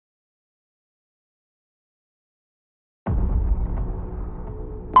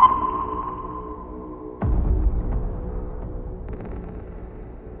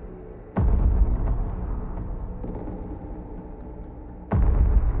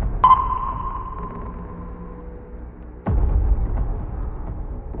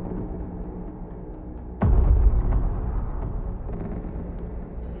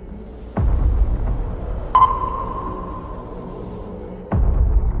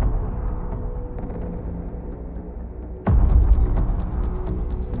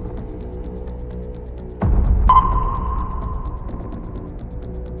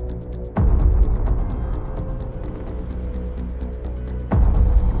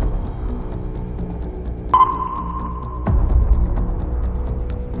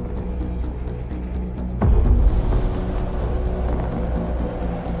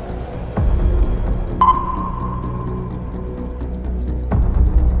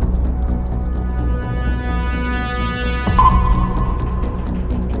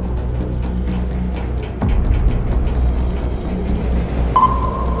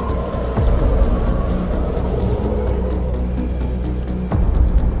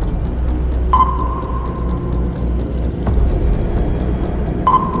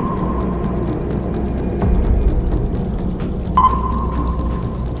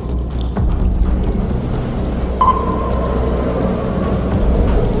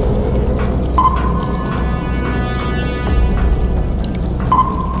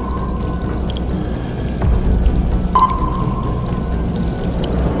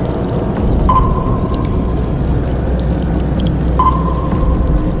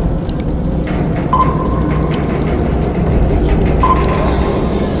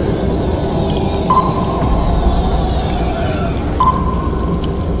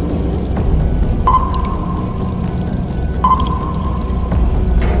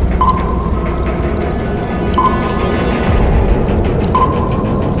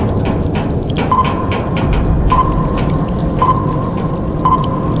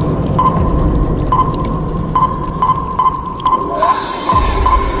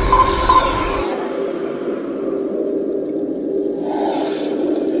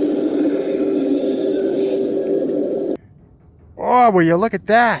Oh, will you look at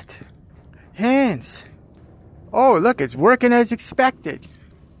that? Hands. Oh, look, it's working as expected.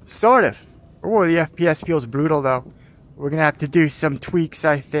 Sort of. Oh, the FPS feels brutal, though. We're gonna have to do some tweaks,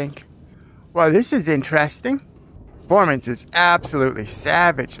 I think. Well, this is interesting. Performance is absolutely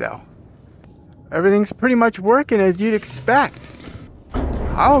savage, though. Everything's pretty much working as you'd expect.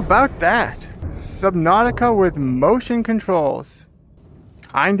 How about that? Subnautica with motion controls.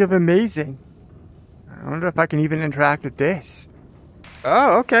 Kind of amazing. I wonder if I can even interact with this.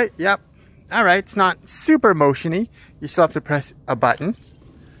 Oh, okay, yep. Alright, it's not super motiony. You still have to press a button.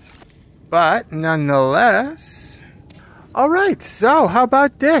 But, nonetheless... Alright, so how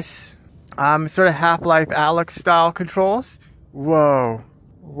about this? Sort of Half-Life Alyx style controls. Whoa.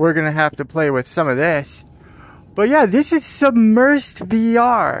 We're gonna have to play with some of this. But yeah, this is Submersed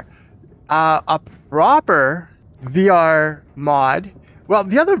VR. A proper VR mod. Well,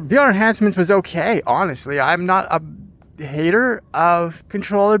 the other VR enhancements was okay, honestly. I'm not a hater of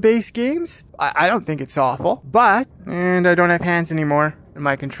controller-based games. I don't think it's awful. But, and I don't have hands anymore. And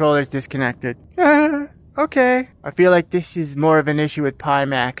my controller's disconnected. Okay. I feel like this is more of an issue with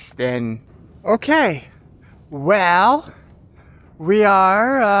Pimax than... Okay. Well, we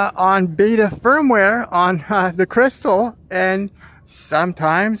are on beta firmware on the Crystal, and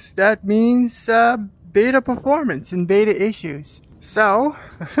sometimes that means beta performance and beta issues. So,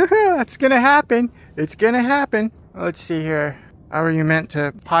 that's gonna happen. It's gonna happen. Let's see here. How are you meant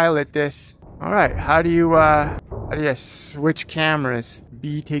to pilot this? Alright, how do you switch cameras?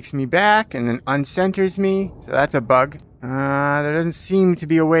 B takes me back and then uncenters me, so that's a bug. There doesn't seem to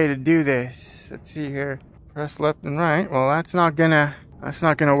be a way to do this. Let's see here. Press left and right. Well, that's not gonna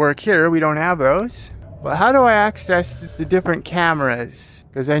work here. We don't have those. But how do I access the different cameras?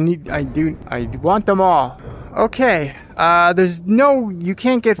 Because I want them all. Okay. You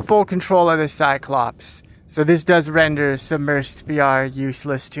can't get full control of the Cyclops. So this does render Submersed VR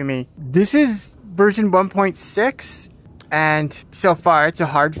useless to me. This is version 1.6. And so far, it's a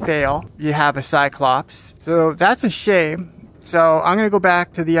hard fail. You have a Cyclops. So that's a shame. So I'm going to go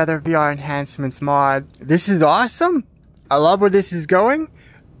back to the other VR enhancements mod. This is awesome. I love where this is going.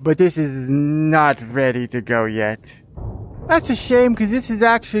 But this is not ready to go yet. That's a shame because this is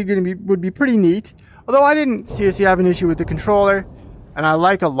actually would be pretty neat. Although I didn't seriously have an issue with the controller. And I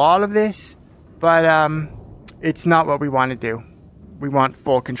like a lot of this. But it's not what we want to do. We want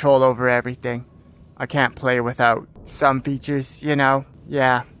full control over everything. I can't play without some features, you know.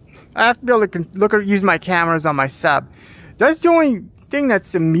 Yeah. I have to be able to use my cameras on my sub. That's the only thing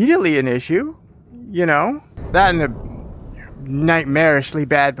that's immediately an issue. You know. That and the nightmarishly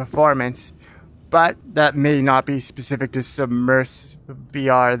bad performance. But that may not be specific to Submersed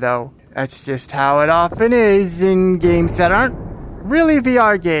VR though. That's just how it often is in games that aren't really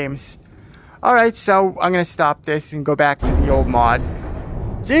VR games. Alright, so I'm going to stop this and go back to the old mod.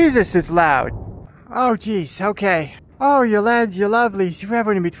 Jesus, it's loud. Oh, jeez, okay. Oh, you lads, you lovelies,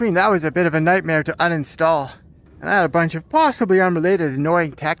 whoever in between, that was a bit of a nightmare to uninstall. And I had a bunch of possibly unrelated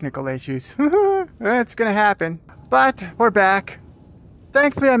annoying technical issues. That's gonna happen. But, we're back.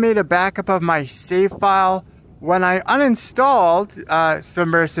 Thankfully, I made a backup of my save file. When I uninstalled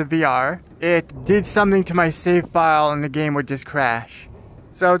Submersive VR, it did something to my save file and the game would just crash.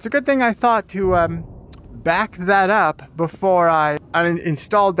 So it's a good thing I thought to back that up before I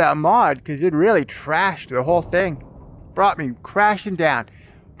installed that mod, because it really trashed the whole thing. Brought me crashing down.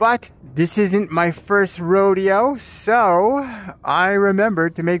 But this isn't my first rodeo, so I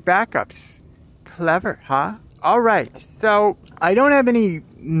remembered to make backups. Clever, huh? Alright, so I don't have any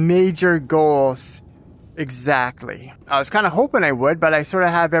major goals exactly. I was kind of hoping I would, but I sort of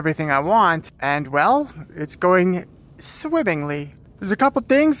have everything I want, and well, it's going swimmingly. There's a couple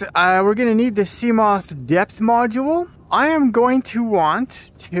things. We're going to need the CMOS depth module. I am going to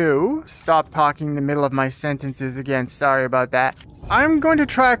want to stop talking in the middle of my sentences again. Sorry about that. I'm going to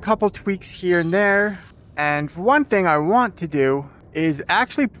try a couple tweaks here and there. And one thing I want to do is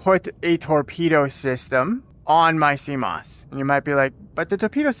actually put a torpedo system on my CMOS. And you might be like, but the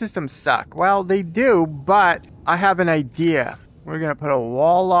torpedo systems suck. Well, they do, but I have an idea. We're going to put a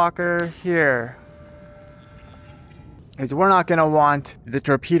wall locker here. Because we're not going to want the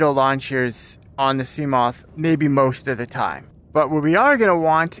torpedo launchers on the CMOS maybe most of the time. But what we are going to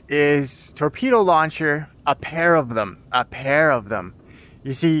want is torpedo launcher, a pair of them. A pair of them.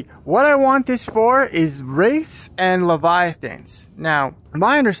 You see, what I want this for is Wraiths and Leviathans. Now,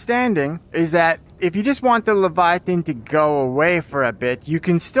 my understanding is that if you just want the Leviathan to go away for a bit, you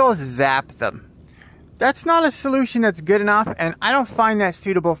can still zap them. That's not a solution that's good enough, and I don't find that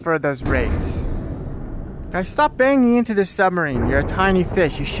suitable for those Wraiths. Guys, stop banging into the submarine. You're a tiny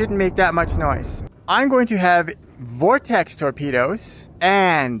fish. You shouldn't make that much noise. I'm going to have vortex torpedoes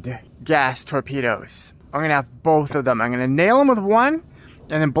and gas torpedoes. I'm going to have both of them. I'm going to nail them with one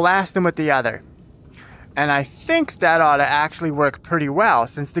and then blast them with the other. And I think that ought to actually work pretty well,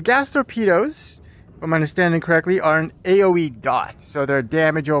 since the gas torpedoes, if I'm understanding correctly, are an AoE dot, so they're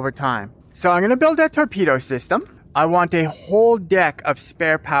damage over time. So I'm going to build that torpedo system. I want a whole deck of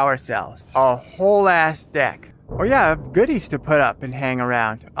spare power cells. A whole ass deck. Oh yeah, I have goodies to put up and hang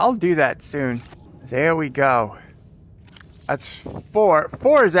around. I'll do that soon. There we go. That's 4.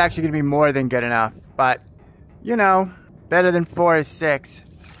 4 is actually going to be more than good enough. But, you know, better than 4 is 6.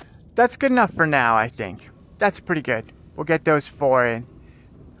 That's good enough for now, I think. That's pretty good. We'll get those 4 in.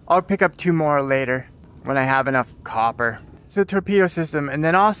 I'll pick up 2 more later when I have enough copper. So torpedo system, and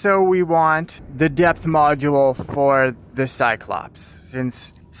then also we want the depth module for the Cyclops.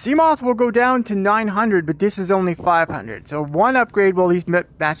 Since Seamoth will go down to 900, but this is only 500. So one upgrade will at least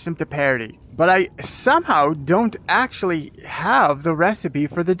match them to parity. But I somehow don't actually have the recipe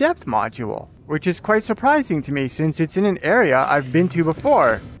for the depth module, which is quite surprising to me since it's in an area I've been to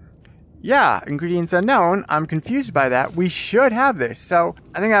before. Yeah, ingredients unknown. I'm confused by that. We should have this. So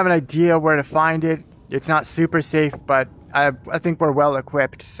I think I have an idea where to find it. It's not super safe, but I think we're well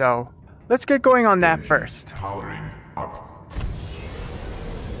equipped. So let's get going on that first. Powering up.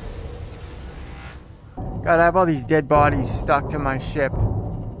 God, I have all these dead bodies stuck to my ship.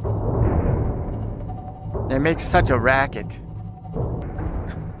 It makes such a racket.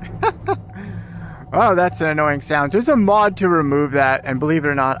 Oh, that's an annoying sound. There's a mod to remove that, and believe it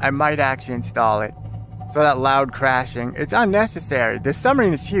or not, I might actually install it. So that loud crashing, it's unnecessary. The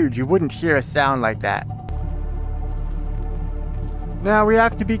submarine is huge, you wouldn't hear a sound like that. Now we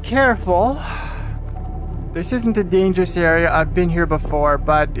have to be careful. This isn't a dangerous area. I've been here before,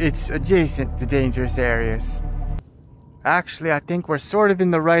 but it's adjacent to dangerous areas. Actually, I think we're sort of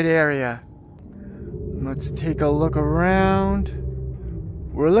in the right area. Let's take a look around.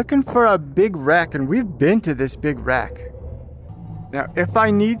 We're looking for a big wreck, and we've been to this big wreck. Now, if I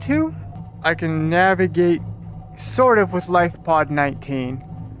need to, I can navigate sort of with Life Pod 19.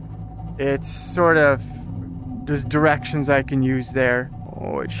 It's sort of... there's directions I can use there.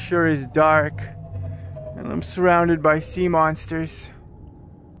 Oh, it sure is dark. And I'm surrounded by sea monsters.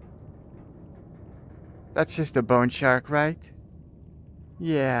 That's just a bone shark, right?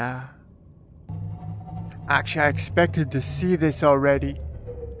 Yeah. Actually, I expected to see this already.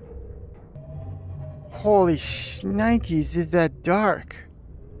 Holy shnikes, is that dark?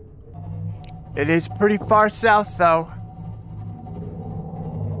 It is pretty far south, though.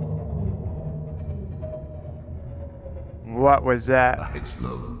 What was that? It's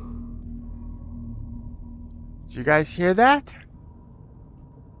low. Did you guys hear that?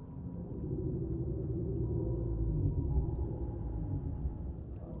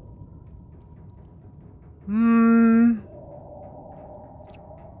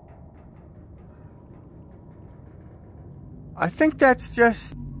 I think that's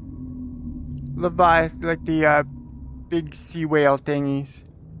just Leviathan, like the big sea whale thingies.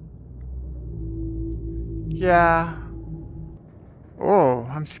 Yeah. Oh,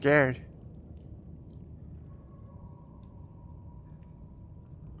 I'm scared.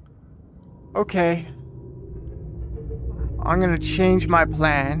 Okay. I'm gonna change my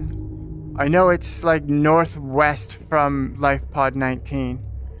plan. I know it's like northwest from Life Pod 19.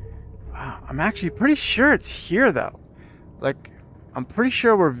 I'm actually pretty sure it's here though. Like, I'm pretty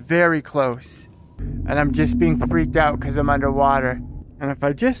sure we're very close. And I'm just being freaked out because I'm underwater. And if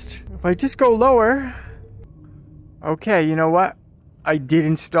I just go lower... Okay, you know what? I did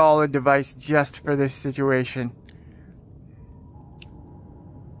install a device just for this situation.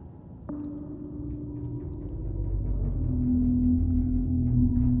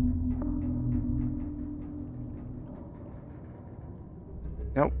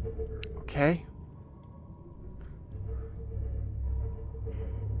 Nope. Okay.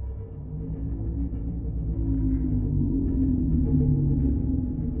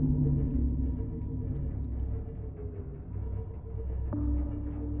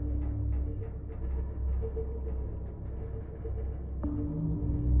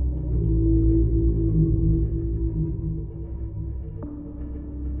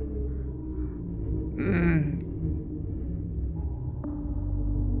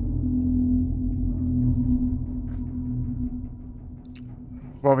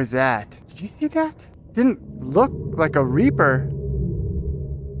 What was that? Did you see that? Didn't look like a reaper.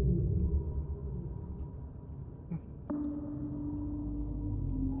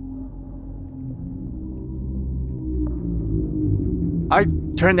 I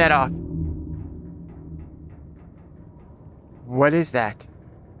turned that off. What is that?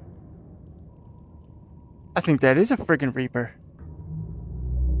 I think that is a friggin' Reaper.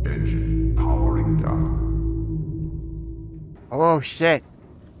 Engine powering down. Oh, shit.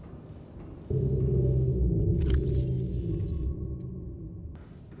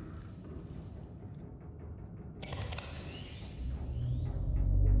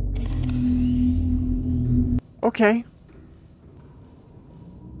 Okay.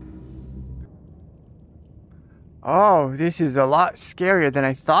 Oh, this is a lot scarier than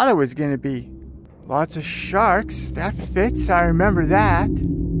I thought it was gonna be. Lots of sharks. That fits. I remember that.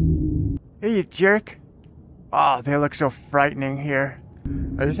 Hey, you jerk. Oh, they look so frightening here.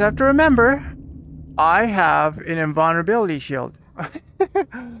 I just have to remember, I have an invulnerability shield.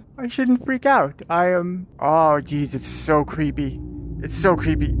 I shouldn't freak out. I am... Oh, geez, it's so creepy. It's so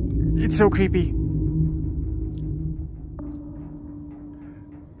creepy. It's so creepy.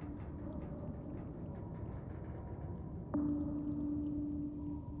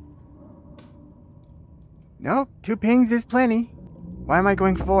 Nope, 2 pings is plenty. Why am I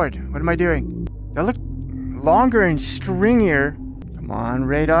going forward? What am I doing? They look longer and stringier. Come on,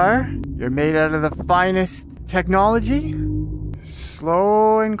 radar. You're made out of the finest technology.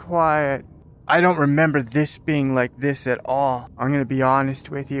 Slow and quiet. I don't remember this being like this at all. I'm gonna be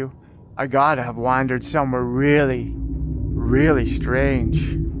honest with you. I gotta have wandered somewhere really, really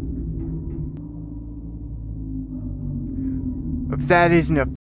strange. If that isn't a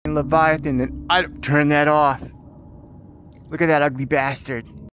Leviathan, then I'd turn that off. Look at that ugly bastard.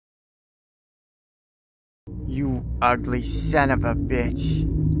 You ugly son of a bitch.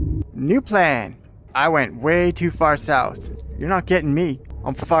 New plan. I went way too far south. You're not getting me.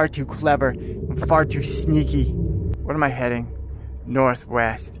 I'm far too clever. I'm far too sneaky. What am I heading?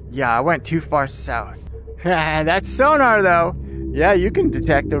 Northwest. Yeah, I went too far south. That's sonar though. Yeah, you can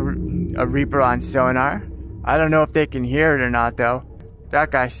detect a Reaper on sonar. I don't know if they can hear it or not though.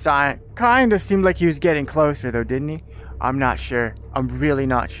 That guy kind of seemed like he was getting closer though, didn't he? I'm not sure. I'm really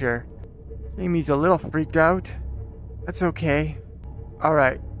not sure. Amy's a little freaked out. That's okay.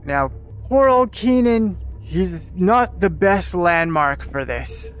 Alright, now, poor old Keenan, he's not the best landmark for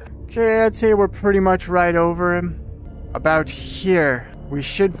this. Okay, I'd say we're pretty much right over him. About here, we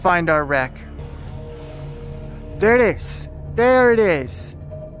should find our wreck. There it is. There it is.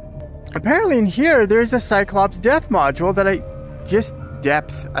 Apparently in here, there's a Cyclops death module that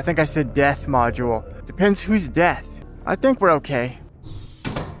Depth. I think I said death module. Depends whose death. I think we're okay.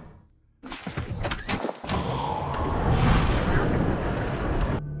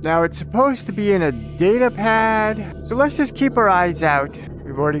 Now it's supposed to be in a data pad, so let's just keep our eyes out.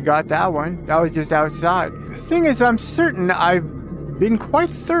 We've already got that one. That was just outside. The thing is, I'm certain I've been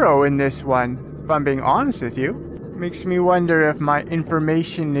quite thorough in this one, if I'm being honest with you. Makes me wonder if my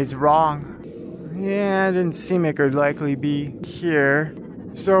information is wrong. Yeah, it didn't seem it could likely be here.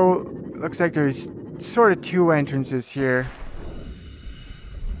 So, looks like there's sort of 2 entrances here.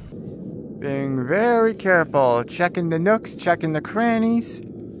 Being very careful. Checking the nooks, checking the crannies.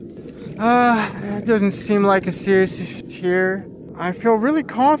 It doesn't seem like a serious issue here. I feel really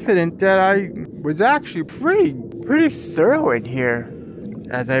confident that I was actually pretty thorough in here.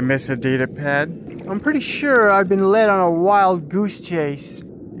 As I miss a data pad. I'm pretty sure I've been led on a wild goose chase.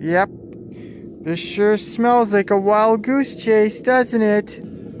 Yep. This sure smells like a wild goose chase, doesn't it?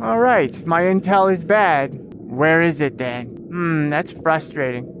 Alright, my intel is bad. Where is it then? That's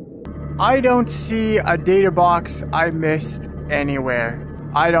frustrating. I don't see a data box I missed anywhere.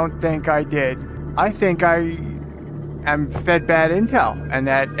 I don't think I did. I think I am fed bad intel and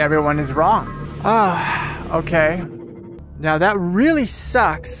that everyone is wrong. Okay. Now that really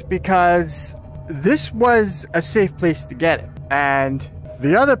sucks because this was a safe place to get it. And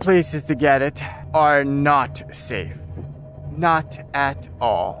the other places to get it are not safe. Not at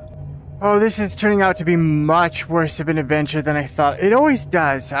all. Oh, this is turning out to be much worse of an adventure than I thought. It always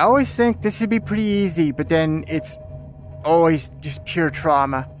does. I always think this should be pretty easy, but then it's always just pure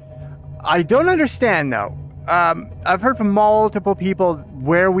trauma. I don't understand though. I've heard from multiple people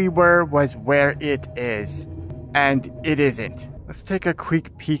where we were was where it is. And it isn't. Let's take a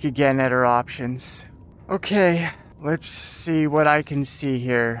quick peek again at our options. Okay, let's see what I can see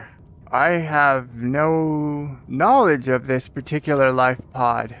here. I have no knowledge of this particular life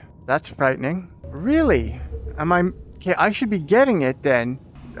pod. That's frightening. Really? Okay, I should be getting it then.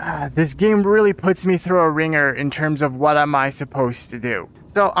 This game really puts me through a ringer in terms of what am I supposed to do.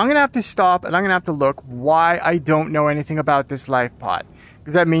 So I'm gonna have to stop and I'm gonna have to look why I don't know anything about this life pod.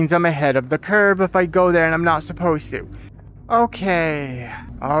 Because that means I'm ahead of the curve if I go there and I'm not supposed to. Okay.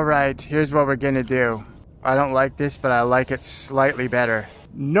 Alright, here's what we're gonna do. I don't like this, but I like it slightly better.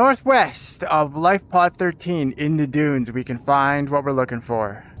 Northwest of Life Pod 13 in the dunes, we can find what we're looking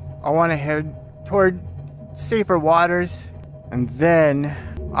for. I want to head toward safer waters. And then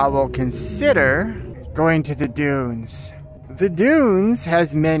I will consider going to the dunes. The dunes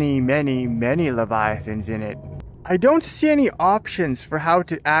has many, many, many leviathans in it. I don't see any options for how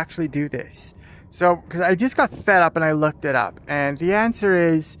to actually do this. So, because I just got fed up and I looked it up. And the answer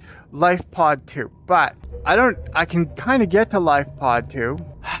is Life Pod 2. But I can kind of get to Life Pod 2.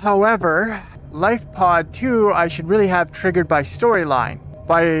 However, Life Pod 2 I should really have triggered by storyline,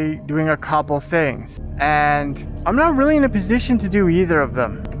 by doing a couple things. And I'm not really in a position to do either of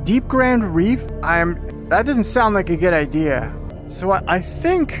them. Deep Grand Reef, that doesn't sound like a good idea. So I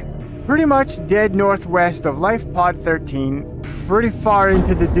think pretty much dead northwest of Life Pod 13, pretty far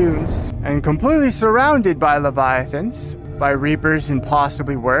into the dunes, and completely surrounded by leviathans, by reapers and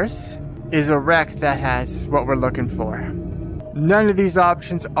possibly worse, is a wreck that has what we're looking for. None of these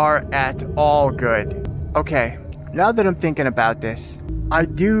options are at all good. Okay, now that I'm thinking about this,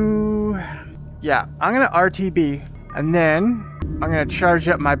 I'm gonna RTB, and then I'm gonna charge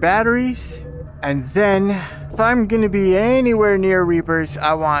up my batteries, and then if I'm gonna be anywhere near reapers,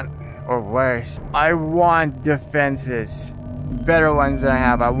 I want defenses. Better ones than I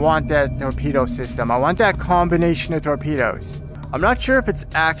have. I want that torpedo system. I want that combination of torpedoes. I'm not sure if it's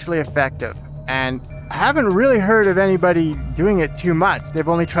actually effective, and I haven't really heard of anybody doing it too much. They've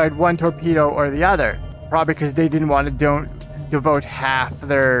only tried one torpedo or the other, probably because they didn't want to devote half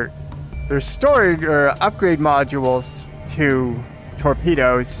their storage or upgrade modules to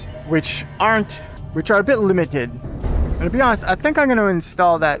torpedoes, which are a bit limited. And to be honest, I think I'm going to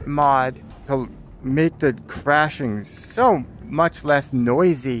install that mod to make the crashing so much less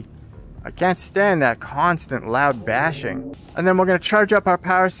noisy. I can't stand that constant loud bashing. And then we're going to charge up our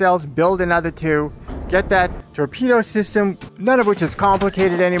power cells, build another 2, get that torpedo system, none of which is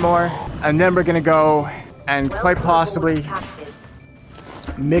complicated anymore. And then we're going to go and quite possibly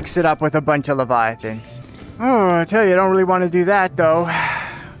mix it up with a bunch of leviathans. Oh, I tell you, I don't really want to do that though.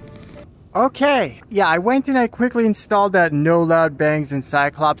 Okay, yeah, I went and I quickly installed that No Loud Bangs and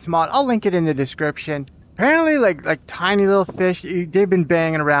Cyclops mod. I'll link it in the description. Apparently, like tiny little fish, they've been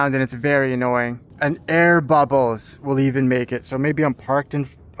banging around and it's very annoying. And air bubbles will even make it. So maybe I'm parked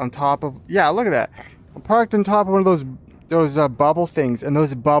on top of, yeah, look at that. I'm parked on top of one of those bubble things, and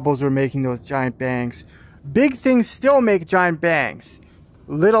those bubbles were making those giant bangs. Big things still make giant bangs.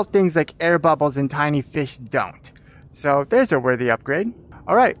 Little things like air bubbles and tiny fish don't. So there's a worthy upgrade.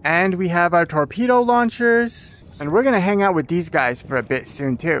 Alright, and we have our torpedo launchers, and we're going to hang out with these guys for a bit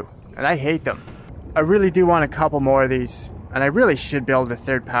soon too, and I hate them. I really do want a couple more of these, and I really should build a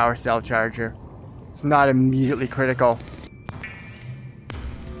 3rd power cell charger. It's not immediately critical.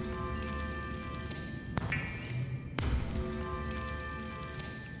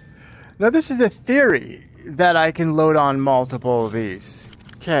 Now this is the theory that I can load on multiple of these.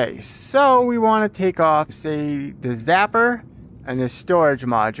 Okay, so we want to take off, say, the zapper and the storage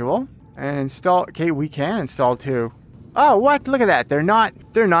module and install. Okay, we can install 2. Oh, what? Look at that. They're not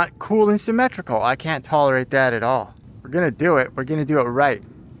cool and symmetrical. I can't tolerate that at all. We're gonna do it. We're gonna do it right.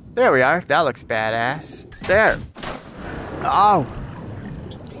 There we are. That looks badass. There. Oh.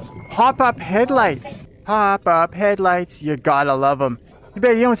 Pop-up headlights. Pop-up headlights. You gotta love them. I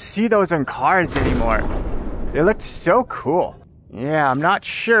bet you don't see those on cars anymore. They look so cool. Yeah, I'm not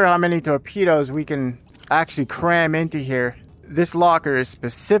sure how many torpedoes we can actually cram into here. This locker is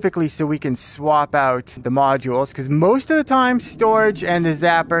specifically so we can swap out the modules, because most of the time storage and the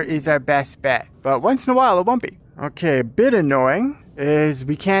zapper is our best bet. But once in a while it won't be. Okay, a bit annoying is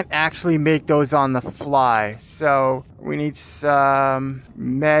we can't actually make those on the fly. So we need some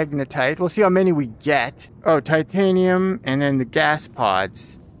magnetite. We'll see how many we get. Oh, titanium and then the gas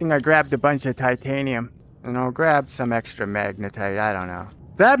pods. I think I grabbed a bunch of titanium. And I'll grab some extra magnetite, I don't know.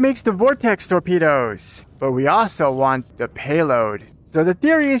 That makes the vortex torpedoes. But we also want the payload. So the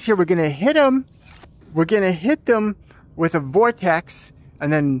theory is here we're gonna hit them. We're gonna hit them with a vortex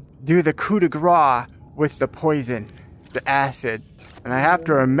and then do the coup de grace with the poison, the acid. And I have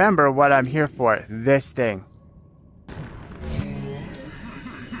to remember what I'm here for, this thing.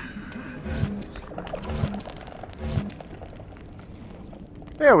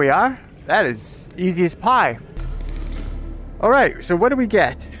 There we are. That is easy as pie. Alright, so what do we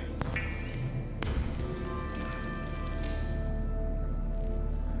get?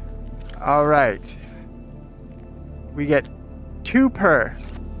 Alright. We get 2 per.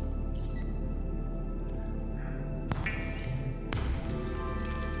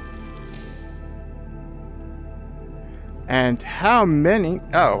 And how many?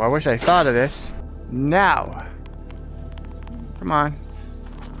 Oh, I wish I thought of this. Now. Come on.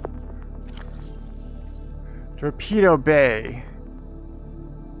 Torpedo Bay.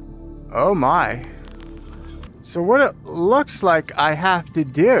 Oh my. So what it looks like I have to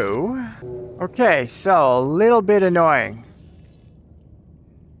do... Okay, so a little bit annoying.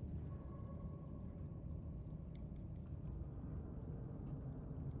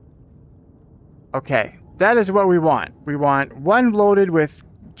 Okay, that is what we want. We want one loaded with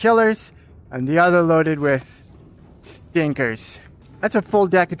killers and the other loaded with stinkers. That's a full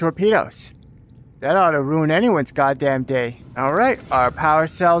deck of torpedoes. That ought to ruin anyone's goddamn day. Alright, our power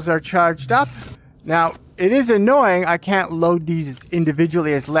cells are charged up. Now, it is annoying I can't load these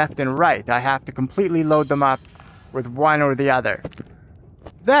individually as left and right. I have to completely load them up with one or the other.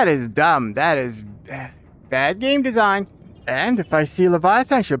 That is dumb. That is bad game design. And if I see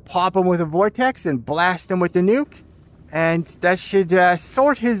Leviathan, I should pop him with a vortex and blast him with the nuke. And that should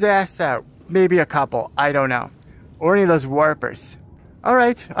sort his ass out. Maybe a couple, I don't know. Or any of those warpers.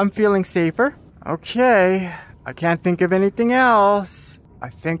 Alright, I'm feeling safer. Okay, I can't think of anything else. I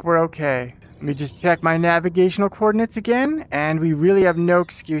think we're okay. Let me just check my navigational coordinates again, and we really have no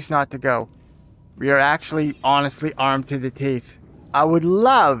excuse not to go. We are actually, honestly, armed to the teeth. I would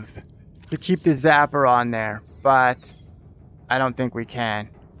love to keep the zapper on there, but I don't think we can.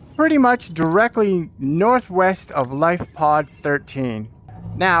 Pretty much directly northwest of Life Pod 13.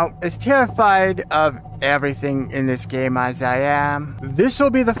 Now, as terrified of everything in this game as I am, this will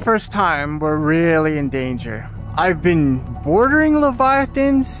be the first time we're really in danger. I've been bordering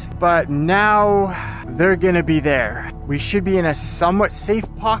Leviathans, but now they're gonna be there. We should be in a somewhat safe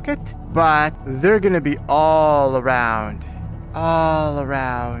pocket, but they're gonna be all around. All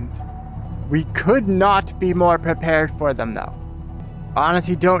around. We could not be more prepared for them, though.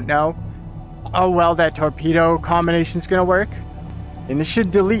 Honestly, don't know how well that torpedo combination's gonna work. And it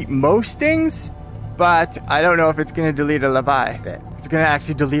should delete most things, but I don't know if it's gonna delete a Leviathan. It's gonna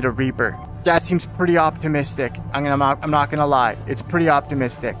actually delete a Reaper. That seems pretty optimistic. I'm not gonna lie. It's pretty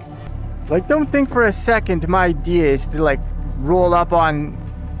optimistic. Like, don't think for a second my idea is to like roll up on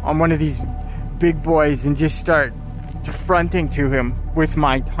one of these big boys and just start fronting to him with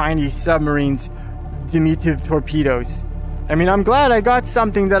my tiny submarines diminutive torpedoes. I mean, I'm glad I got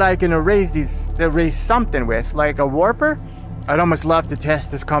something that I can erase something with, like a warper. I'd almost love to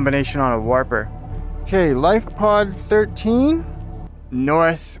test this combination on a warper. Okay, Life Pod 13.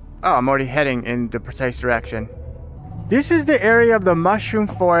 North. Oh, I'm already heading in the precise direction. This is the area of the mushroom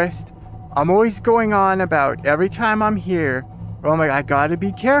forest I'm always going on about every time I'm here. Where I'm like, I gotta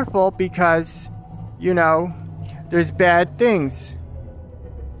be careful because, you know, there's bad things.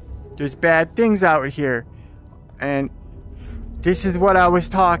 There's bad things out here. And this is what I was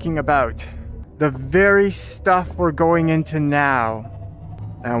talking about. The very stuff we're going into now.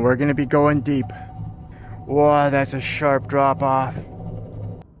 And we're gonna be going deep. Whoa, that's a sharp drop off.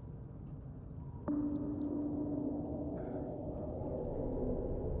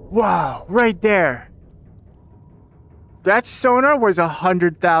 Wow, right there. That sonar was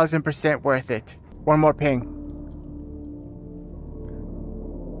 100,000% worth it. One more ping.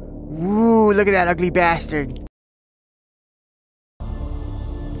 Ooh, look at that ugly bastard.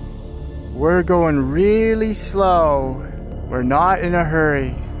 We're going really slow. We're not in a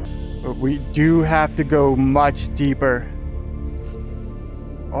hurry. But we do have to go much deeper.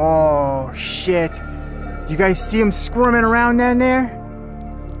 Oh, shit. Do you guys see him squirming around down there?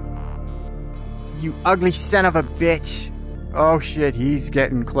 You ugly son of a bitch. Oh shit, he's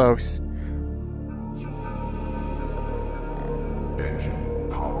getting close. Engine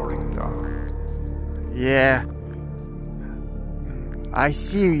powering down. Yeah. I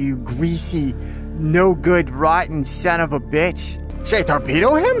see you, you greasy, no good, rotten son of a bitch. Should I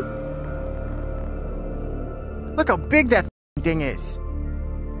torpedo him? Look how big that thing is.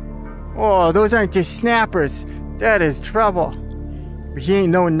 Oh, those aren't just snappers. That is trouble. But he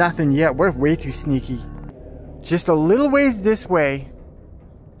ain't knowing nothing yet. We're way too sneaky. Just a little ways this way.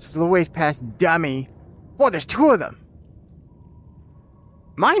 Just a little ways past Dummy. Whoa, there's two of them.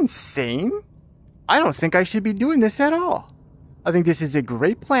 Am I insane? I don't think I should be doing this at all. I think this is a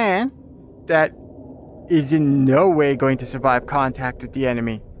great plan that is in no way going to survive contact with the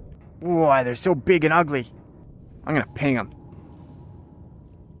enemy. Whoa, they're so big and ugly. I'm gonna ping them.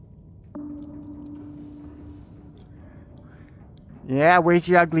 Yeah, where's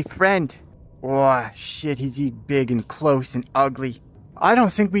your ugly friend? Oh, shit, he's big and close and ugly. I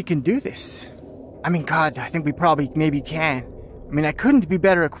don't think we can do this. I mean, God, I think we probably maybe can. I mean, I couldn't be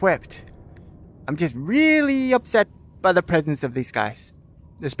better equipped. I'm just really upset by the presence of these guys.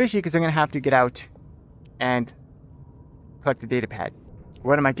 Especially because I'm going to have to get out and collect the data pad.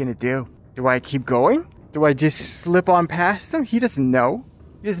 What am I going to do? Do I keep going? Do I just slip on past him? He doesn't know.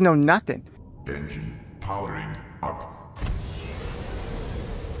 He doesn't know nothing. Engine powering up.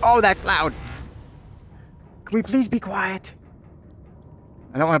 Oh, that's loud. Can we please be quiet?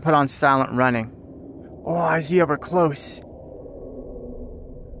 I don't want to put on silent running. Oh, is he ever close?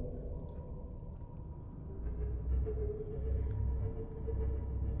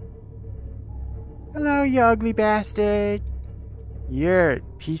 Hello, you ugly bastard. You're a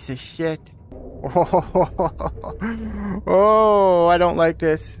piece of shit. Oh, I don't like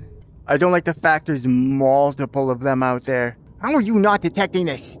this. I don't like the fact there's multiple of them out there. How are you not detecting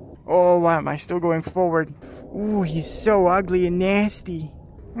this? Oh, why am I still going forward? Ooh, he's so ugly and nasty.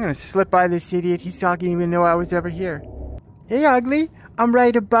 I'm gonna slip by this idiot. He's not gonna even know I was ever here. Hey, ugly. I'm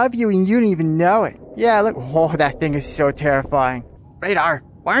right above you and you don't even know it. Yeah, look. Oh, that thing is so terrifying. Radar,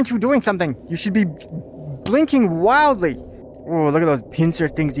 why aren't you doing something? You should be blinking wildly. Oh, look at those pincer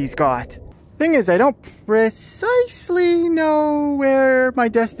things he's got. Thing is, I don't precisely know where my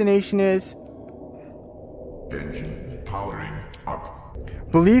destination is. Engine powering up.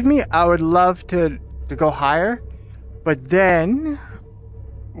 Believe me, I would love to go higher, but then...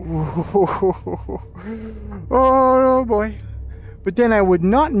 Oh boy. But then I would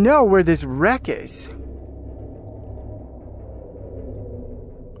not know where this wreck is.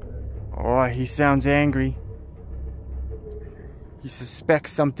 Oh, he sounds angry. He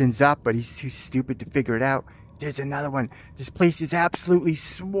suspects something's up, but he's too stupid to figure it out. There's another one. This place is absolutely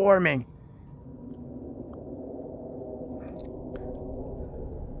swarming.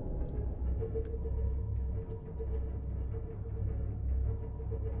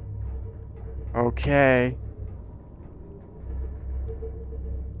 Okay.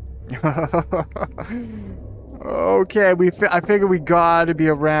 Okay, I figure we gotta be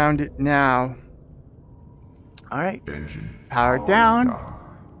around it now. Alright. Powered down.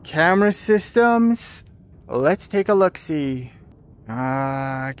 Camera systems. Let's take a look-see.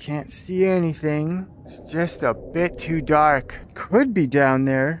 I can't see anything. It's just a bit too dark. Could be down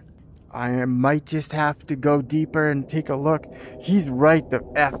there. I might just have to go deeper and take a look. He's right the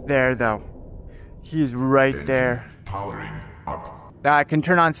F there, though. He's right there. Powering up. Now I can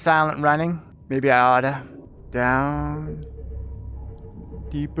turn on silent running. Maybe I oughta. Down.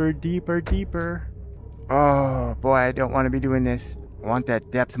 Deeper, deeper, deeper. Oh boy, I don't want to be doing this. I want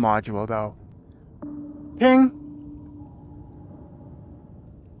that depth module though. Ping!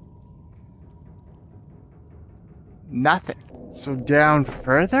 Nothing. So down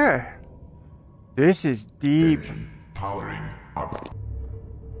further? This is deep. Engine powering up.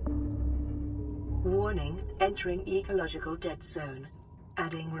 Warning, entering ecological dead zone.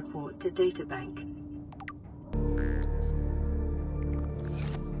 Adding report to databank.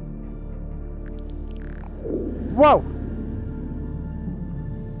 Whoa!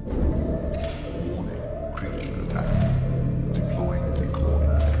 Warning. Creature attack. Deploying decoy.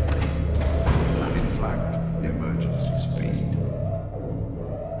 Planet flag. Emergency speed.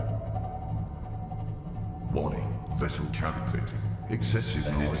 Warning. Vessel calculating. Excessive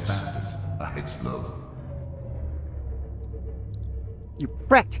noise. Standard. Ahead slow. You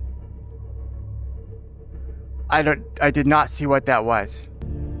prick! I did not see what that was.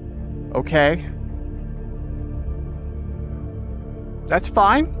 Okay. That's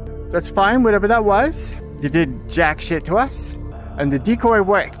fine. That's fine, whatever that was. You did jack shit to us. And the decoy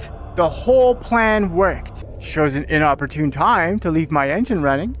worked. The whole plan worked. Shows an inopportune time to leave my engine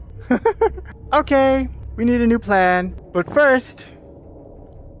running. Okay, we need a new plan. But first...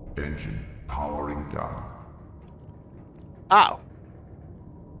 Engine powering down. Oh.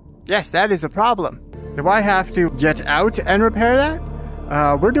 Yes, that is a problem. Do I have to get out and repair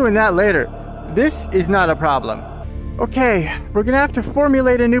that? We're doing that later. This is not a problem. Okay, we're gonna have to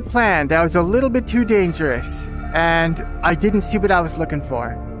formulate a new plan that was a little bit too dangerous. And I didn't see what I was looking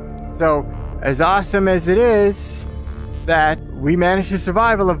for. So, as awesome as it is that we managed to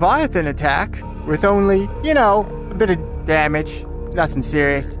survive a Leviathan attack with only, you know, a bit of damage, nothing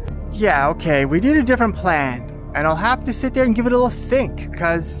serious. Yeah, okay, we need a different plan. And I'll have to sit there and give it a little think,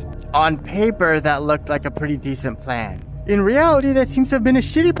 because on paper that looked like a pretty decent plan. In reality, that seems to have been a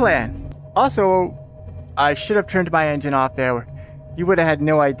shitty plan. Also, I should have turned my engine off there. He would have had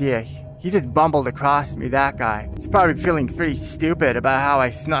no idea. He just bumbled across me, that guy. He's probably feeling pretty stupid about how I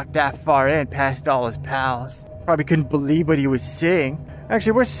snuck that far in past all his pals. Probably couldn't believe what he was seeing.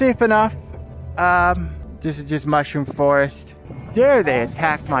 Actually, we're safe enough. This is just mushroom forest. Dare they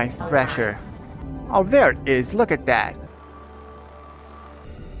attack my thresher? Oh, there it is. Look at that.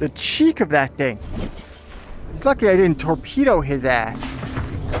 The cheek of that thing. It's lucky I didn't torpedo his ass.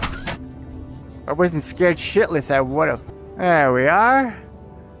 If I wasn't scared shitless, I would've. There we are.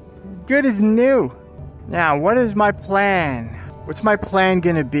 Good as new. Now, what is my plan? What's my plan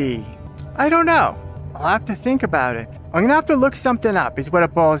gonna be? I don't know. I'll have to think about it. I'm gonna have to look something up, is what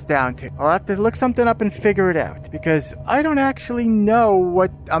it boils down to. I'll have to look something up and figure it out, because I don't actually know what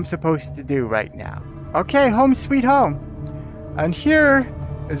I'm supposed to do right now. Okay, home sweet home. And here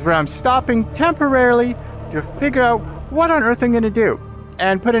is where I'm stopping temporarily to figure out what on earth I'm gonna do.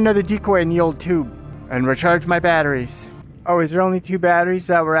 And put another decoy in the old tube and recharge my batteries. Oh, is there only 2 batteries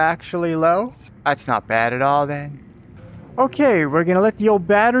that were actually low? That's not bad at all then. Okay, we're gonna let the old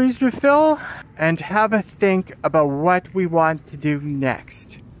batteries refill and have a think about what we want to do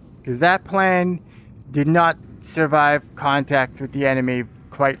next. Because that plan did not survive contact with the enemy,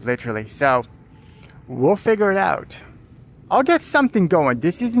 quite literally. So, we'll figure it out. I'll get something going.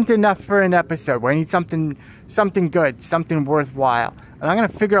 This isn't enough for an episode. I need something good, something worthwhile. And I'm gonna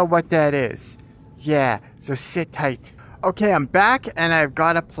figure out what that is. Yeah, so sit tight. Okay, I'm back and I've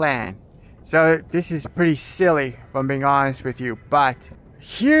got a plan. So this is pretty silly, if I'm being honest with you, but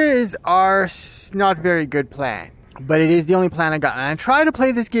here is our not very good plan. But it is the only plan I got. And I try to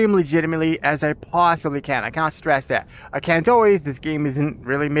play this game legitimately as I possibly can. I cannot stress that. I can't always. This game isn't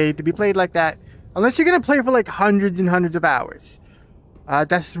really made to be played like that. Unless you're going to play for like hundreds and hundreds of hours.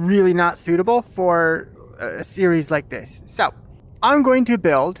 That's really not suitable for a series like this. So, I'm going to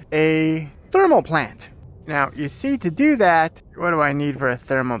build a thermal plant. Now, you see, to do that, what do I need for a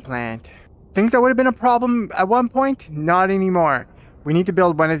thermal plant? Things that would have been a problem at one point? Not anymore. We need to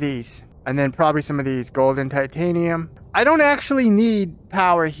build one of these. And then probably some of these gold and titanium. I don't actually need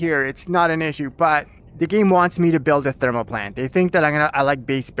power here. It's not an issue. But the game wants me to build a thermal plant. They think that I like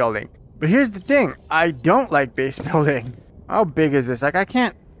base building. But here's the thing. I don't like base building. How big is this? Like, I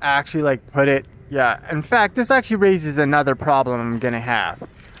can't actually, like, put it... Yeah, in fact, this actually raises another problem I'm gonna have.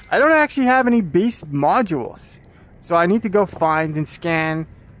 I don't actually have any base modules. So I need to go find and scan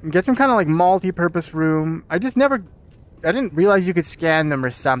and get some kind of like multi-purpose room. I didn't realize you could scan them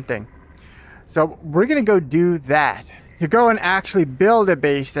or something. So we're gonna go do that. To go and actually build a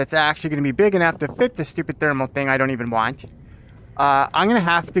base that's actually gonna be big enough to fit the stupid thermal thing I don't even want. I'm gonna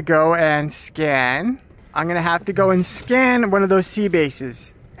have to go and scan. I'm gonna have to go and scan one of those sea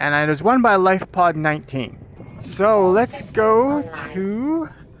bases. And there's one by LifePod 19. So let's go to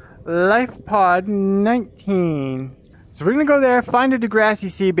LifePod 19. So we're gonna go there, find a Degrassi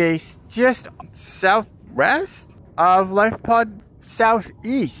sea base just southwest of LifePod,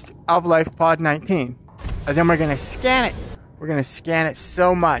 southeast of LifePod 19. And then we're gonna scan it. We're gonna scan it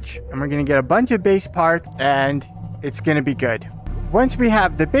so much. And we're gonna get a bunch of base parts and it's gonna be good. Once we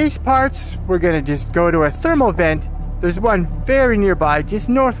have the base parts, we're gonna just go to a thermal vent. There's one very nearby, just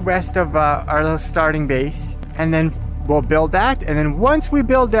northwest of our little starting base. And then we'll build that. And then once we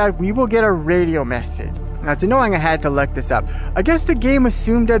build that, we will get a radio message. Now, it's annoying I had to look this up. I guess the game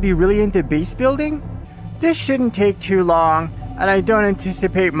assumed I'd be really into base building. This shouldn't take too long, and I don't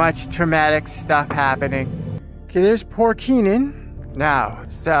anticipate much traumatic stuff happening. Okay, there's Port Keenan. Now,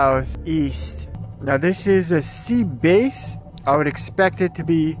 southeast. Now, this is a sea base. I would expect it to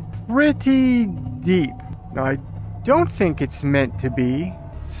be pretty deep. Now, I don't think it's meant to be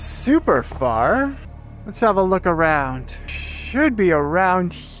super far. Let's have a look around. Should be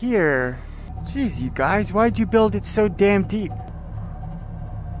around here. Jeez, you guys, why'd you build it so damn deep?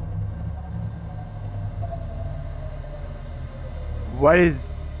 What is...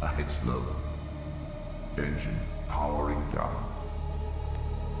 Ahead slow. Engine powering down.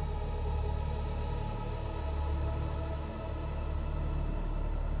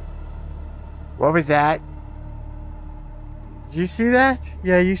 What was that? Did you see that?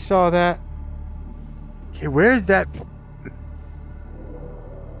 Yeah, you saw that. Okay, where's that?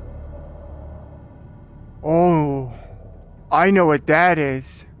 Oh, I know what that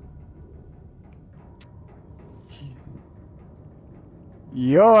is.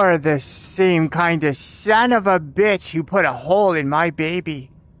 You're the same kind of son of a bitch who put a hole in my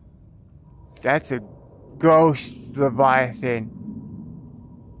baby. That's a ghost Leviathan.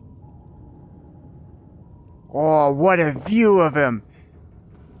 Oh, what a view of him.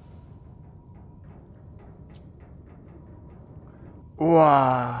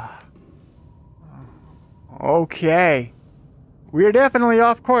 Wow. Okay. We're definitely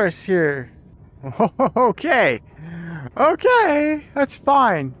off course here. Okay. Okay, that's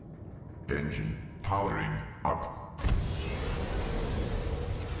fine. Engine powering up.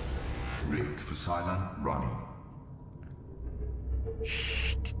 Rig for silent running.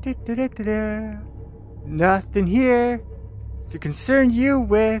 Shh. Nothing here to concern you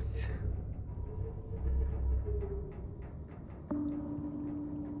with.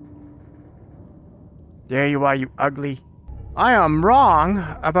 There you are, you ugly. I am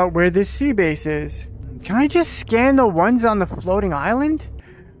wrong about where this sea base is. Can I just scan the ones on the floating island?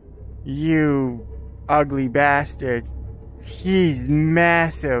 You ugly bastard. He's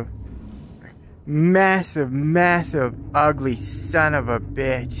massive. Massive, massive, ugly son of a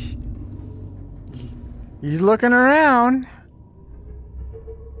bitch. He's looking around.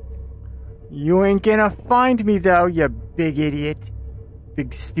 You ain't gonna find me though, you big idiot.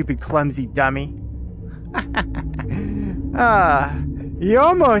 Big stupid clumsy dummy. He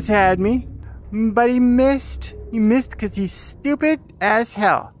almost had me, but he missed. He missed because he's stupid as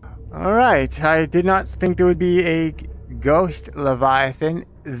hell. Alright, I did not think there would be a ghost Leviathan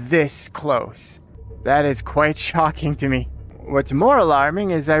this close. That is quite shocking to me. What's more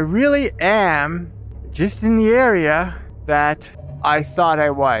alarming is I really am just in the area that I thought I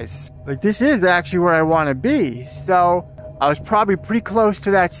was. Like, this is actually where I want to be. So, I was probably pretty close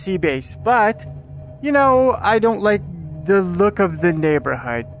to that sea base. But, you know, I don't like the look of the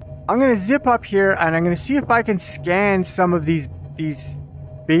neighborhood. I'm going to zip up here and I'm going to see if I can scan some of these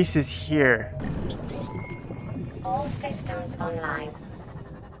bases here. All systems online.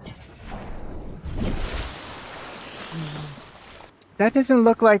 That doesn't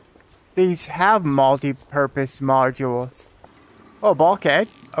look like these have multi-purpose modules. Oh, bulkhead.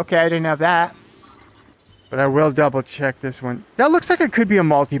 Okay, I didn't have that. But I will double check this one. That looks like it could be a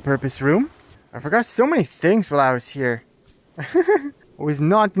multi-purpose room. I forgot so many things while I was here. I was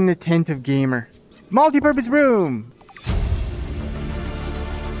not an attentive gamer. Multi-purpose room!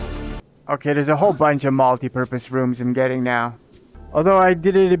 Okay, there's a whole bunch of multi-purpose rooms I'm getting now. Although I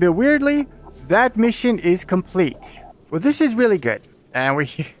did it a bit weirdly, that mission is complete. Well, this is really good. And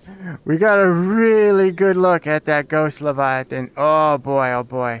we got a really good look at that ghost Leviathan. Oh boy, oh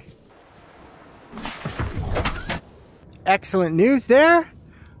boy. Excellent news there.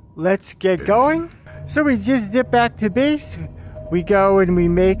 Let's get going. So we just dip back to base. We go and we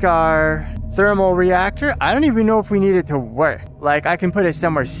make our thermal reactor. I don't even know if we need it to work. Like, I can put it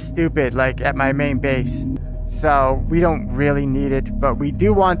somewhere stupid, like at my main base. So we don't really need it, but we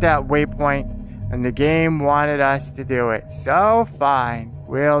do want that waypoint. And the game wanted us to do it. So fine,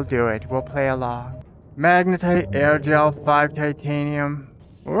 we'll do it. We'll play along. Magnetite, air gel, 5 titanium.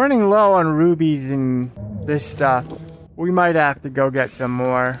 We're running low on rubies and this stuff. We might have to go get some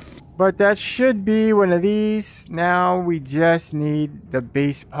more. But that should be one of these. Now we just need the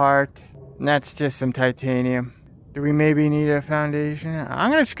base part. And that's just some titanium. Do we maybe need a foundation?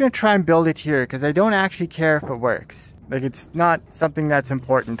 I'm just gonna try and build it here because I don't actually care if it works. Like, it's not something that's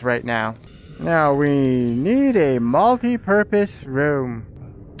important right now. Now we need a multi-purpose room.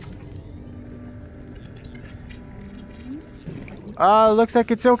 Looks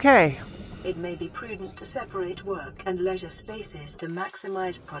like it's okay. It may be prudent to separate work and leisure spaces to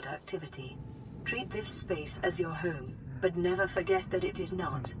maximize productivity. Treat this space as your home, but never forget that it is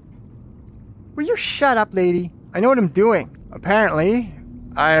not. Will you shut up, lady? I know what I'm doing. Apparently,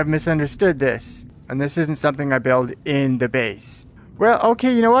 I have misunderstood this, and this isn't something I build in the base. Well,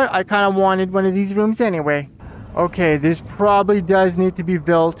 okay, you know what? I kind of wanted one of these rooms anyway. Okay, this probably does need to be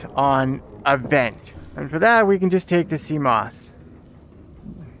built on a vent. And for that, we can just take the sea moth.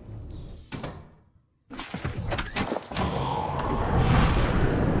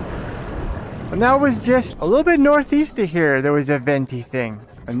 And that was just a little bit northeast of here. There was a venty thing.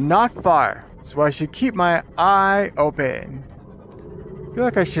 And not far. So I should keep my eye open. I feel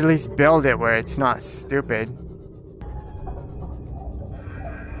like I should at least build it where it's not stupid.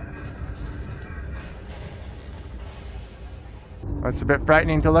 That's a bit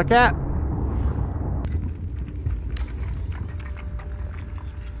frightening to look at.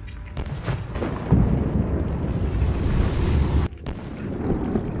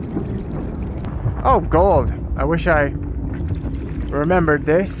 Oh, gold. I wish I remembered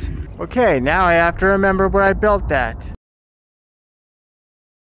this. Okay, now I have to remember where I built that.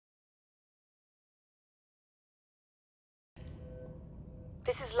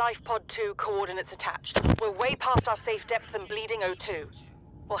 This is Life Pod 2, coordinates attached. We're way past our safe depth and bleeding O2.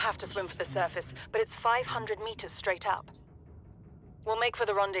 We'll have to swim for the surface, but it's 500 meters straight up. We'll make for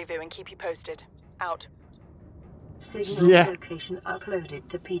the rendezvous and keep you posted. Out. Signal location uploaded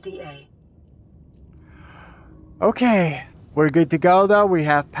to PDA. Okay, we're good to go though. We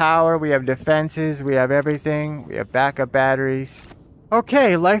have power, we have defenses, we have everything. We have backup batteries.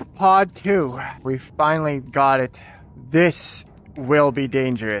 Okay, Life Pod 2. We finally got it. This will be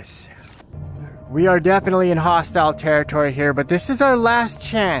dangerous. We are definitely in hostile territory here, but this is our last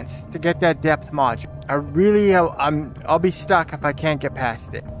chance to get that depth module. I'll be stuck if I can't get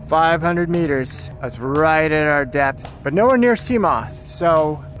past it. 500 meters. That's right at our depth, but nowhere near Seamoth.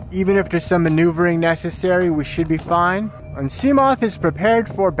 So even if there's some maneuvering necessary, we should be fine. And Seamoth is prepared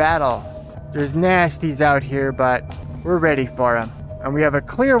for battle. There's nasties out here, but we're ready for them. And we have a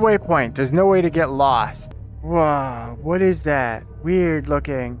clear waypoint. There's no way to get lost. Wow, what is that? Weird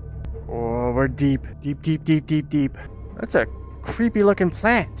looking. Oh, we're deep. Deep, deep, deep, deep, deep. That's a creepy looking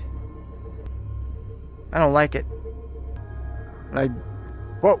plant. I don't like it.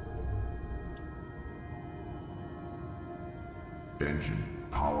 Whoa. Engine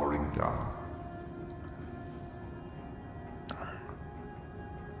powering down.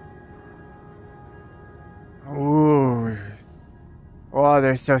 Ooh. Oh,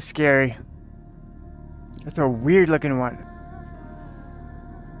 they're so scary. That's a weird looking one.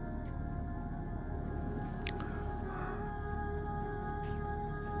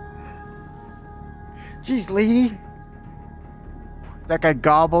 Jeez, lady. That guy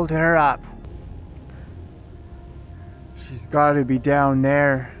gobbled her up. She's got to be down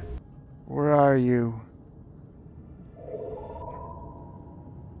there. Where are you?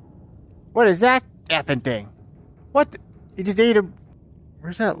 What is that effing thing? What? It just ate a...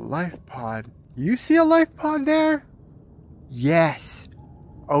 Where's that life pod? You see a life pod there? Yes.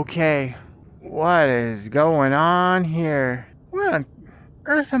 Okay. What is going on here? What on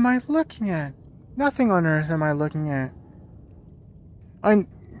earth am I looking at? Nothing on earth am I looking at.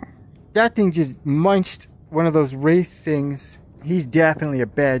 That thing just munched one of those wraith things. He's definitely a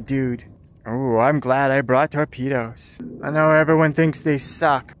bad dude. Oh, I'm glad I brought torpedoes. I know everyone thinks they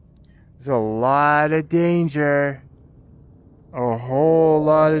suck. There's a lot of danger. A whole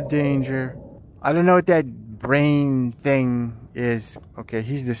lot of danger. I don't know what that brain thing is. Okay,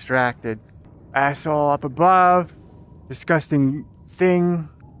 he's distracted. Asshole up above. Disgusting thing.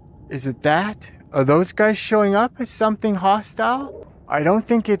 Is it that? Are those guys showing up as something hostile? I don't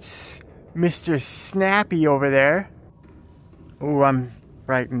think it's Mr. Snappy over there. Oh, I'm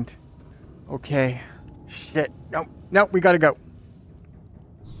frightened. Okay. Shit. Nope. Nope, we gotta go.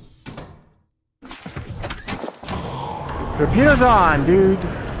 Torpedoes on, dude.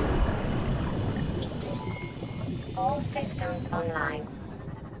 All systems online.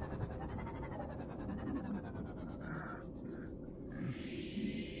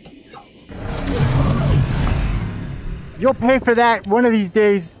 You'll pay for that one of these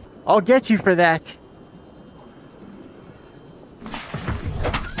days. I'll get you for that.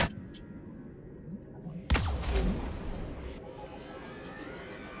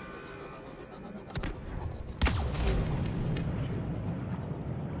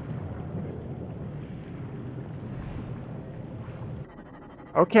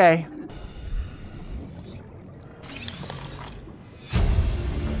 Okay.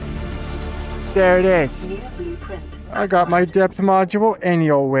 There it is. New blueprint. I got my depth module any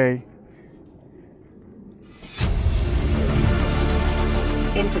old way.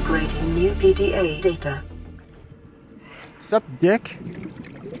 Integrating new PDA data. Sup, dick?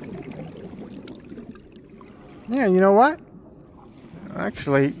 Yeah, you know what?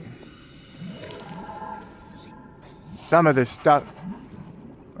 Actually, some of this stuff...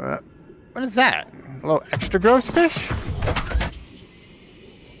 what is that? A little extra gross fish?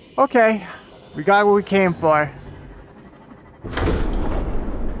 Okay, we got what we came for.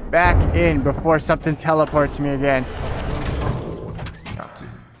 Back in before something teleports me again. Captain.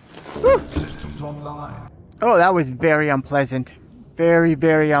 Whew. Systems online. Oh, that was very unpleasant. Very,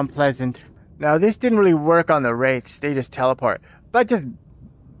 very unpleasant. Now, this didn't really work on the wraiths. They just teleport. But just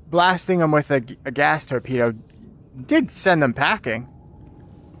blasting them with a gas torpedo did send them packing.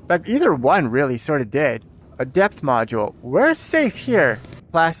 But either one really sort of did. A depth module. We're safe here.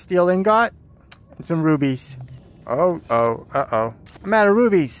 Plasteel ingot and some rubies. Uh-oh. I'm out of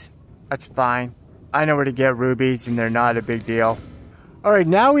rubies. That's fine. I know where to get rubies and they're not a big deal. Alright,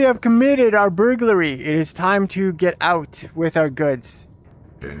 now we have committed our burglary. It is time to get out with our goods.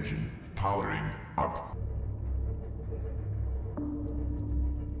 Engine powering up.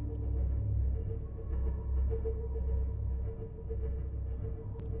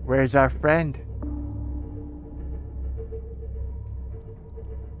 Where's our friend?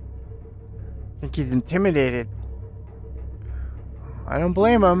 I think he's intimidated. I don't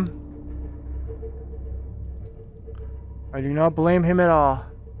blame him. I do not blame him at all.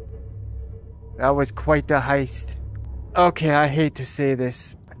 That was quite the heist. Okay, I hate to say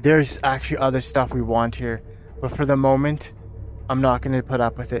this. There's actually other stuff we want here. But for the moment, I'm not going to put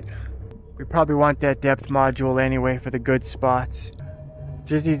up with it. We probably want that depth module anyway for the good spots.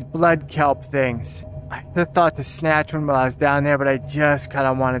 Just these blood kelp things. I thought to snatch one while I was down there, but I just kind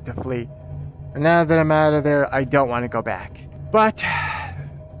of wanted to flee. And now that I'm out of there, I don't want to go back. But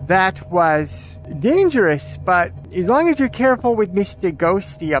that was dangerous, but as long as you're careful with Mr.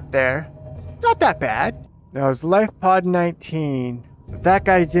 Ghosty up there, not that bad. Now it's Life Pod 19. That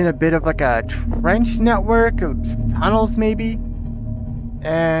guy's in a bit of like a trench network, or some tunnels maybe.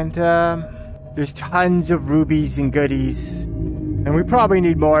 And There's tons of rubies and goodies. And we probably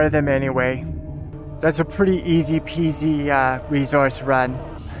need more of them anyway. That's a pretty easy peasy resource run.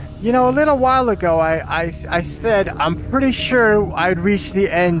 You know, a little while ago, I said I'm pretty sure I'd reach the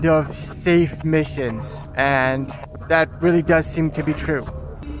end of safe missions. And that really does seem to be true.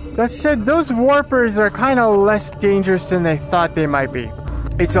 That said, those warpers are kind of less dangerous than they thought they might be.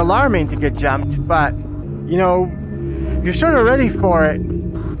 It's alarming to get jumped, but, you know, you're sort of ready for it.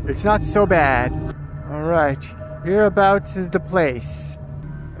 It's not so bad. Alright, hereabouts is the place.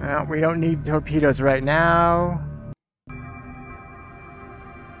 We don't need torpedoes right now.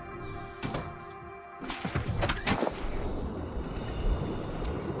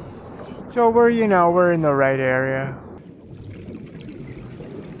 So we're in the right area.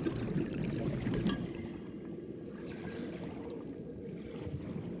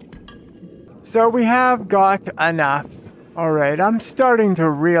 So we have got enough. Alright, I'm starting to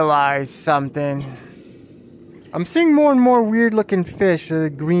realize something. I'm seeing more and more weird looking fish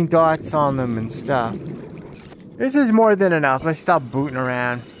with green dots on them and stuff. This is more than enough. Let's stop booting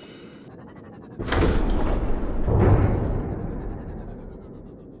around.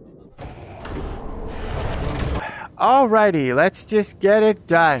 Alrighty, let's just get it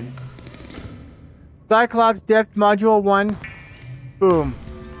done. Cyclops Depth Module 1. Boom.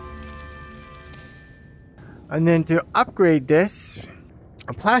 And then to upgrade this,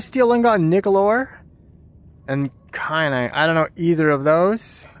 a plasteel ingot and nickel ore. And kinda, I don't know either of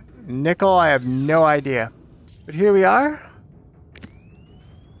those. Nickel, I have no idea. But here we are.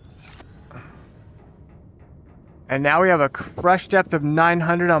 And now we have a crush depth of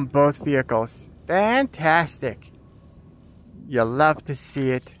 900 on both vehicles. Fantastic. You love to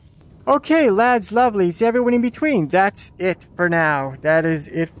see it. Okay, lads, lovelies, everyone in between. That's it for now. That is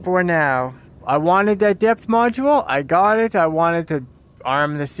it for now. I wanted that depth module. I got it. I wanted to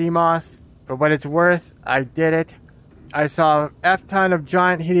arm the Seamoth. For what it's worth, I did it. I saw a F-ton of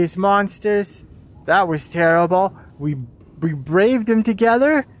giant hideous monsters. That was terrible. We braved them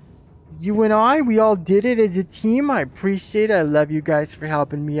together. You and I, we all did it as a team. I appreciate it. I love you guys for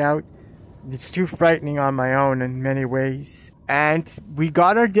helping me out. It's too frightening on my own in many ways. And we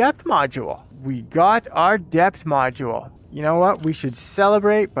got our depth module. We got our depth module. You know what? We should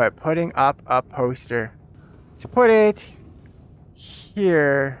celebrate by putting up a poster. Let's put it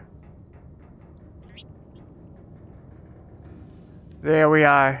here. There we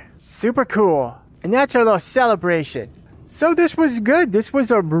are. Super cool. And that's our little celebration. So this was good. This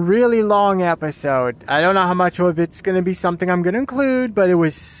was a really long episode. I don't know how much of it's going to be something I'm going to include, but it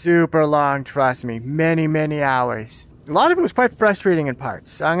was super long, trust me. Many, many hours. A lot of it was quite frustrating in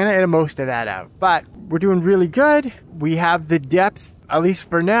parts. So I'm going to edit most of that out. But we're doing really good. We have the depth, at least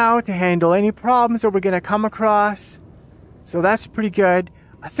for now, to handle any problems that we're going to come across. So that's pretty good.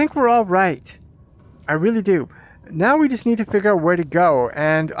 I think we're all right. I really do. Now we just need to figure out where to go.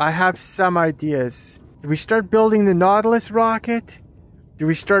 And I have some ideas. Do we start building the Nautilus rocket? Do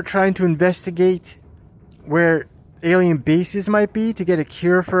we start trying to investigate where alien bases might be to get a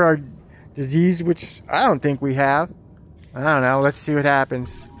cure for our disease, which I don't think we have. I don't know. Let's see what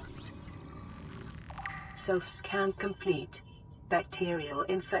happens. Self-scan complete. Bacterial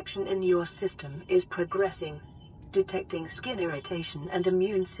infection in your system is progressing. Detecting skin irritation and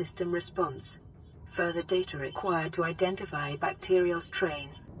immune system response. Further data required to identify bacterial strain.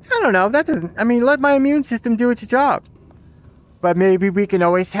 I don't know. That doesn't... I mean, let my immune system do its job. But maybe we can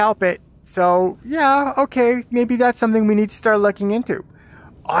always help it. So, yeah, okay. Maybe that's something we need to start looking into.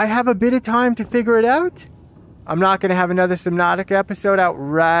 I have a bit of time to figure it out. I'm not going to have another Subnautica episode out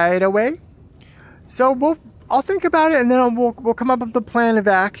right away. So, I'll think about it and then we'll come up with a plan of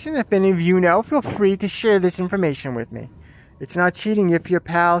action. If any of you know, feel free to share this information with me. It's not cheating if your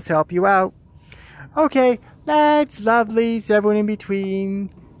pals help you out. Okay, lads, lovelies, everyone in between.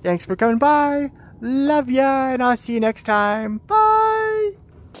 Thanks for coming by. Love ya, and I'll see you next time. Bye!